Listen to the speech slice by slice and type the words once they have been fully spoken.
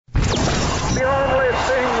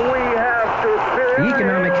everything we have to fear. The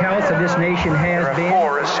economic health of this nation has There are been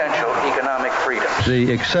 4 essential economic freedoms.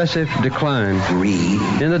 The excessive decline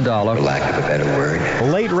in the dollar, for lack of a better word.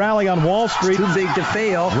 A late rally on Wall Street. too big to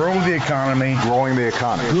fail. Growing the economy.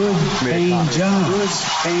 Good paying jobs.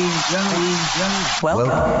 Welcome.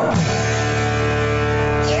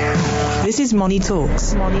 This is Money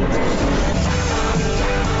Talks. Good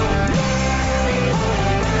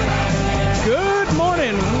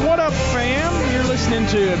morning. What up, fam? You're listening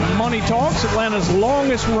to Money Talks, Atlanta's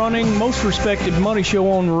longest running, most respected money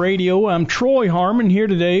show on radio. I'm Troy Harmon here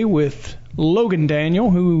today with Logan Daniel,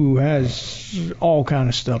 who has all kind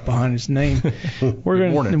of stuff behind his name. We're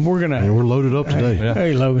loaded up today. Yeah.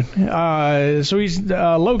 Hey, Logan.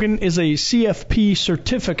 Logan is a CFP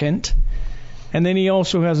certificant, and then he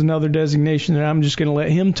also has another designation that I'm just going to let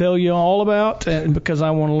him tell you all about because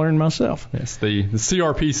I want to learn myself. Yes, the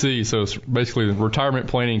CRPC, so it's basically the retirement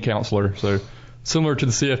planning counselor. So similar to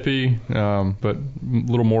the CFP, but a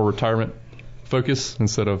little more retirement focus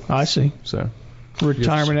instead of. I see. So.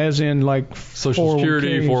 Retirement as in like Social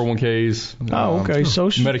Security, 401ks. Oh, okay.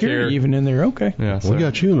 Social Medicare. Security even in there. Okay. Yeah, we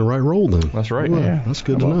got you in the right role then. That's right. Well, yeah. That's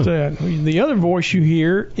good to know. That? The other voice you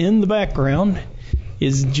hear in the background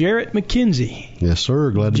is Jarrett McKenzie. Yes,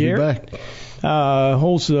 sir. Glad to be back.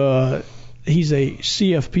 He's a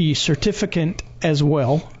CFP certificant as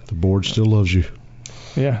well. The board still loves you.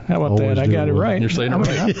 Yeah, how about that? I got it right. You're saying it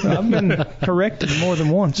right. I've been corrected more than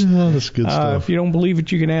once. Yeah, that's good stuff. If you don't believe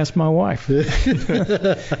it, you can ask my wife.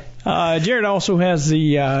 Jared also has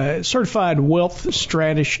the Certified Wealth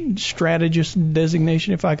Strategist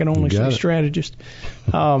designation, if I can only say strategist.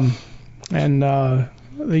 And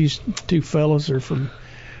these two fellas are from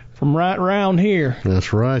right around here.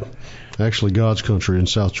 That's right. Actually, God's country in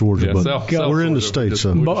South Georgia, but we're in the States.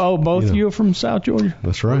 So, both of you are from South Georgia?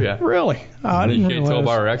 That's right. Oh, yeah. Really? I didn't realize. You can't tell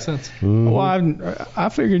by our accents. Mm-hmm. Well, I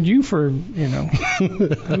figured you for,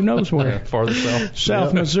 who knows where. Farther south.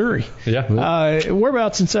 South Missouri. Yeah.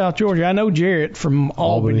 Whereabouts in South Georgia? I know Jarrett from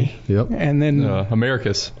Albany. Yep. And then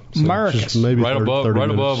Americus. So Americus. Maybe right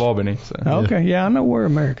above Albany. So. Okay, yeah, I know where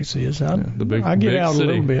Americus is. I get out city. A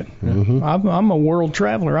little bit. Mm-hmm. I'm a world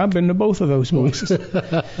traveler. I've been to both of those places.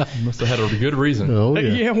 Must have had a good reason. Oh,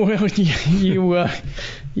 yeah. Well,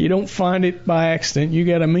 you don't find it by accident. You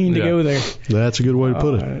got to mean to go there. That's a good way to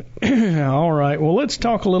put it. All right. Well, let's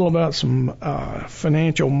talk a little about some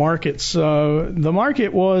financial markets. The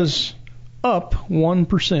market was up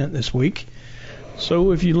 1% this week.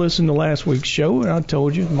 So if you listened to last week's show and I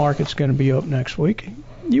told you the market's going to be up next week,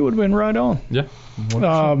 you would have been right on. Yeah.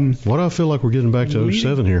 Why do I feel like we're getting back to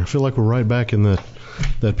 07 here? I feel like we're right back in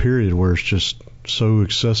that period where it's just so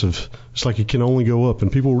excessive. It's like it can only go up,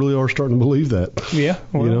 and people really are starting to believe that. Yeah.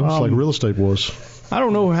 Well, it's like real estate was. I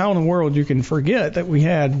don't know how in the world you can forget that we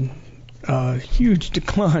had a huge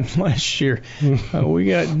decline last year. We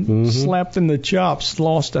got slapped in the chops,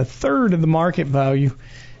 lost a third of the market value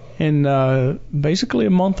in basically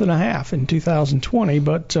a month and a half in 2020.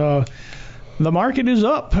 But the market is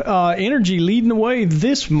up. Energy leading the way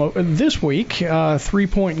this week,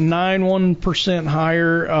 3.91%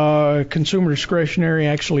 higher. Consumer discretionary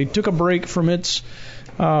actually took a break from its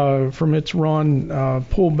run,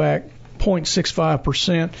 pulled back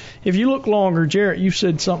 0.65%. If you look longer, Jarrett, you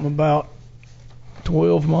said something about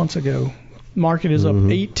 12 months ago. Market is up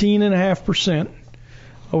 18.5%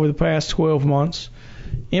 over the past 12 months.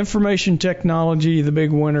 Information technology, the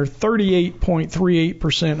big winner,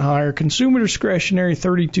 38.38% higher. Consumer discretionary,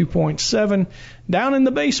 32.7%. Down in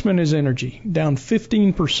the basement is energy, down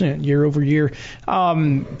 15% year over year.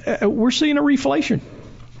 We're seeing a reflation.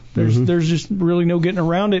 There's just really no getting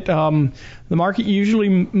around it. The market usually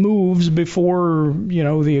moves before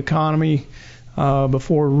the economy,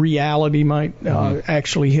 before reality might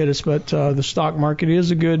actually hit us. But the stock market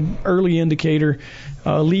is a good early indicator,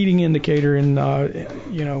 leading indicator in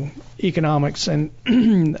economics. And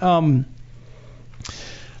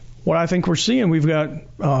what I think we're seeing, we've got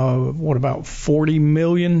about 40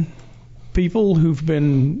 million people who've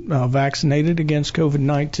been vaccinated against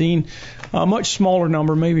COVID-19. A much smaller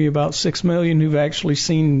number, maybe about 6 million, who've actually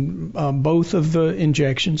seen both of the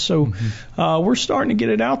injections. So we're starting to get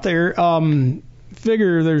it out there.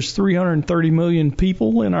 Figure there's 330 million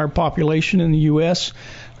people in our population in the U.S.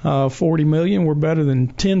 40 million. We're better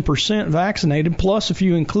than 10% vaccinated. Plus, if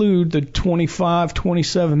you include the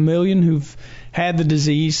 27 million who've had the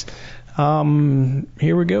disease,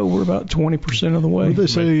 here we go. We're about 20% of the way. What did they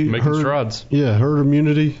say? Making strides. Yeah, herd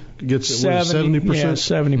immunity gets 70%. Yeah,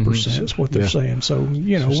 70% is what they're saying. So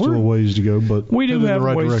we're still a ways to go, but we do have the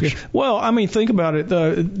right ways direction. to go. Well, I mean, think about it.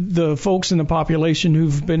 The folks in the population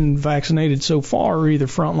who've been vaccinated so far are either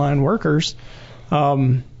frontline workers,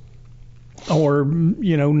 or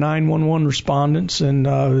 911 respondents and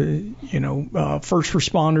first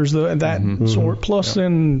responders, that sort. Plus,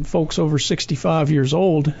 then folks over 65 years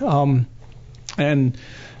old, and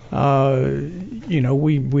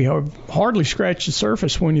we have hardly scratched the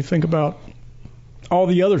surface when you think about all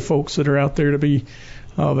the other folks that are out there to be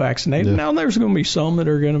vaccinated. Yeah. Now, there's going to be some that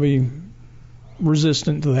are going to be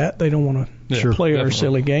resistant to that. They don't want to play our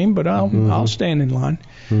silly game, but I'll stand in line.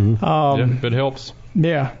 If it helps.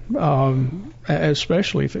 Yeah,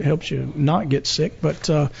 especially if it helps you not get sick. But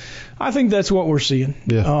I think that's what we're seeing.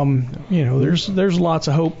 Yeah. There's lots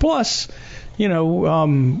of hope. Plus, we've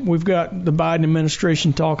got the Biden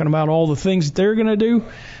administration talking about all the things that they're going to do.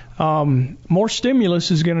 More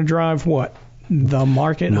stimulus is going to drive what? The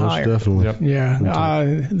market higher. Most definitely. Yep.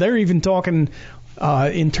 Yeah. They're even talking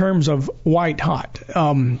in terms of white hot.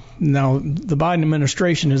 Now, the Biden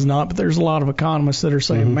administration is not, but there's a lot of economists that are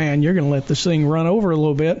saying, man, you're going to let this thing run over a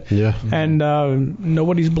little bit. Yeah. And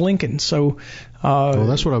nobody's blinking. So. Well,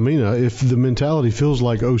 that's what I mean. If the mentality feels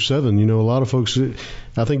like 07, a lot of folks,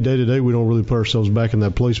 I think day to day we don't really put ourselves back in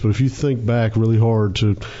that place. But if you think back really hard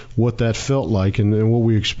to what that felt like and what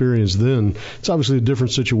we experienced then, it's obviously a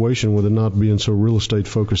different situation with it not being so real estate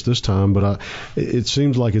focused this time. But it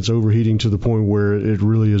seems like it's overheating to the point where it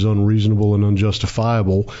really is unreasonable and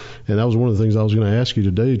unjustifiable. And that was one of the things I was going to ask you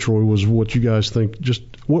today, Troy, was what you guys think, just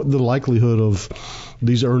what the likelihood of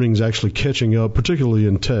these earnings actually catching up, particularly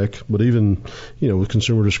in tech, but even, with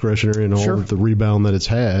consumer discretionary and all of the rebound that it's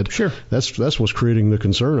had. Sure. That's what's creating the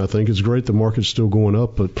concern, I think. It's great the market's still going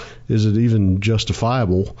up, but is it even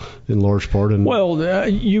justifiable in large part? And well,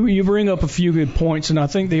 you bring up a few good points, and I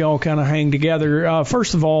think they all kind of hang together.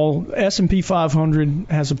 First of all, S&P 500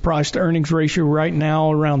 has a price-to-earnings ratio right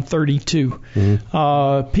now around 32.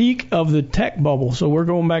 Peak of the tech bubble, so we're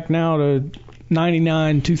going back now to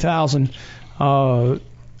 99, 2000.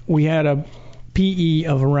 We had a PE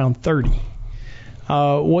of around 30.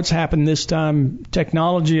 What's happened this time?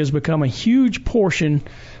 Technology has become a huge portion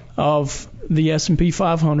of the S&P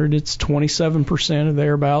 500. It's 27% or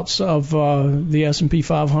thereabouts of the S&P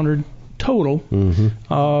 500 total.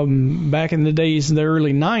 Back in the days, in the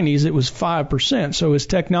early 90s, it was 5%. So as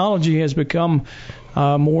technology has become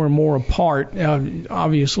more and more a part,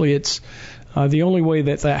 obviously it's the only way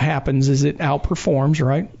that happens is it outperforms,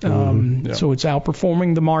 right? So it's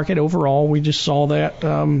outperforming the market overall. We just saw that,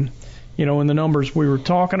 in the numbers we were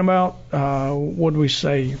talking about. What did we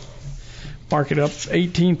say? Market up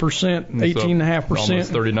 18%, 18.5%.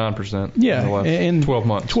 Almost 39%. Yeah, in the last 12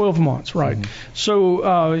 months. 12 months, right.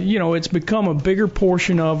 So, it's become a bigger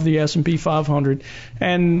portion of the S&P 500,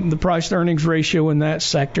 and the price-to-earnings ratio in that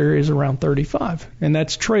sector is around 35, and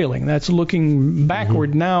that's trailing. That's looking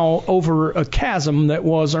backward now over a chasm that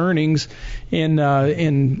was earnings in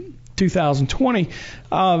 2020.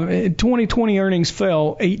 2020 earnings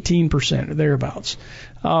fell 18% or thereabouts.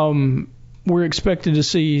 We're expected to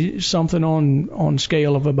see something on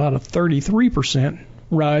scale of about a 33%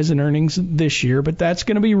 rise in earnings this year, but that's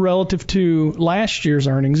going to be relative to last year's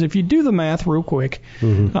earnings. If you do the math real quick,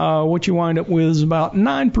 what you wind up with is about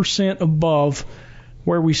 9% above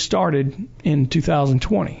where we started in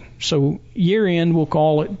 2020. So year end, we'll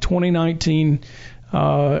call it 2019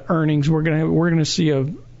 earnings. We're going to see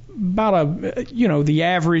the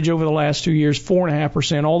average over the last 2 years,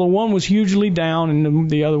 4.5%. Although one was hugely down and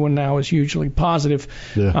the other one now is hugely positive,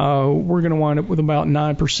 we're going to wind up with about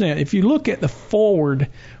 9%. If you look at the forward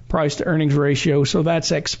price-to-earnings ratio, so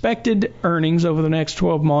that's expected earnings over the next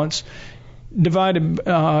 12 months, divided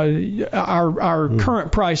our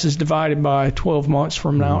current price is divided by 12 months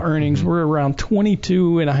from now earnings. We're around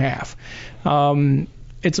 22.5.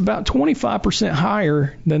 It's about 25%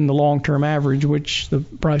 higher than the long-term average, which the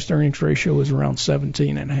price-to-earnings ratio is around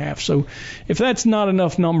 17.5. So if that's not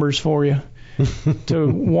enough numbers for you to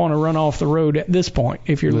want to run off the road at this point,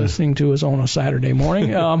 if you're listening to us on a Saturday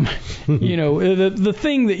morning, the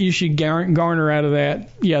thing that you should garner out of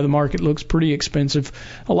that, the market looks pretty expensive.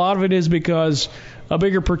 A lot of it is because a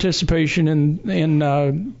bigger participation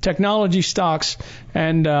in technology stocks,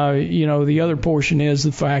 and the other portion is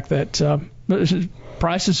the fact that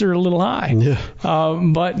prices are a little high.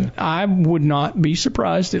 But I would not be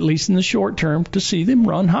surprised, at least in the short term, to see them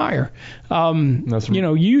run higher. That's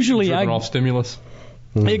usually off stimulus.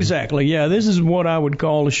 Exactly. Yeah, this is what I would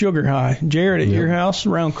call a sugar high. Jared, at your house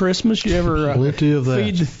around Christmas, you ever plenty of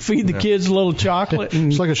that. feed the kids a little chocolate?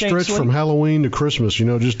 And it's like a stretch from Halloween to Christmas.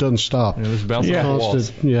 It just doesn't stop. It's bouncing off the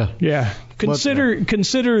walls.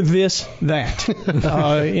 Consider this that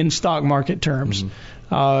in stock market terms.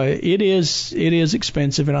 it is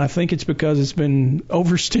expensive, and I think it's because it's been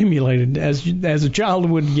overstimulated as a child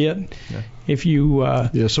would get. Yeah. If you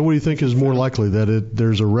so what do you think is more likely, that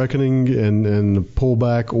there's a reckoning and a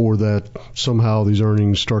pullback, or that somehow these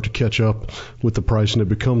earnings start to catch up with the price and it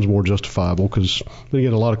becomes more justifiable? Because we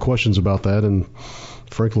get a lot of questions about that, and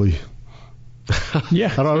frankly,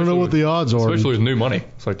 yeah, I don't know what the odds are. Especially with new money.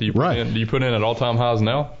 It's like, do you put in at all-time highs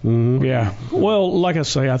now? Mm-hmm. Yeah. Well, like I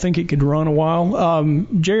say, I think it could run a while.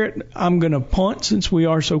 Jarrett, I'm going to punt since we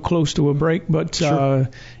are so close to a break, but sure.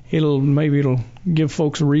 It'll give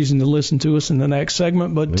folks a reason to listen to us in the next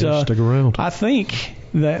segment. But stick around. I think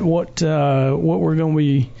that what we're going to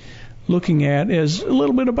be looking at is a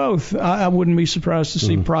little bit of both. I wouldn't be surprised to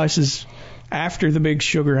see prices after the big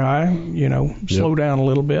sugar high, slow down a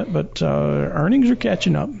little bit, but earnings are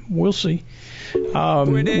catching up. We'll see.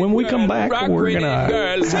 When we come back, we're going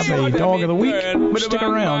to have a dog of the week. Stick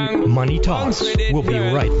around. Money Talks. We'll be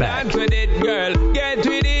right back. Get with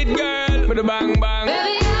it, girl. With a bang,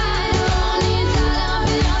 bang.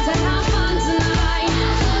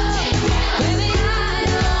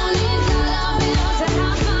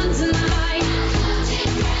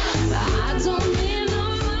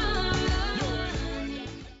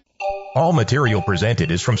 All material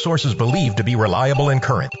presented is from sources believed to be reliable and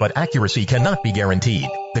current, but accuracy cannot be guaranteed.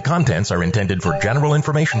 The contents are intended for general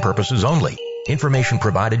information purposes only. Information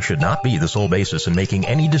provided should not be the sole basis in making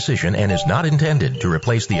any decision and is not intended to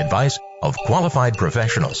replace the advice of qualified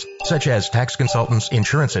professionals, such as tax consultants,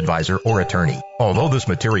 insurance advisor, or attorney. Although this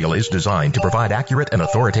material is designed to provide accurate and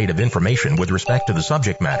authoritative information with respect to the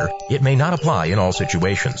subject matter, it may not apply in all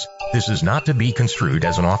situations. This is not to be construed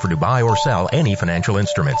as an offer to buy or sell any financial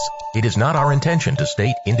instruments. It is not our intention to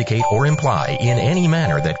state, indicate, or imply in any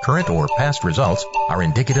manner that current or past results are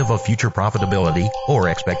indicative of future profitability or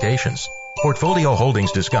expectations. Portfolio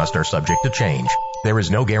holdings discussed are subject to change. There is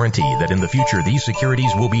no guarantee that in the future these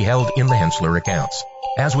securities will be held in the Henssler accounts.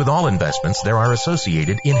 As with all investments, there are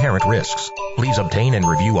associated inherent risks. Please obtain and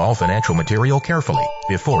review all financial material carefully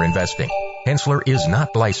before investing. Henssler is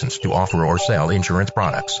not licensed to offer or sell insurance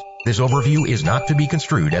products. This overview is not to be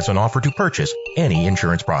construed as an offer to purchase any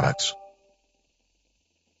insurance products.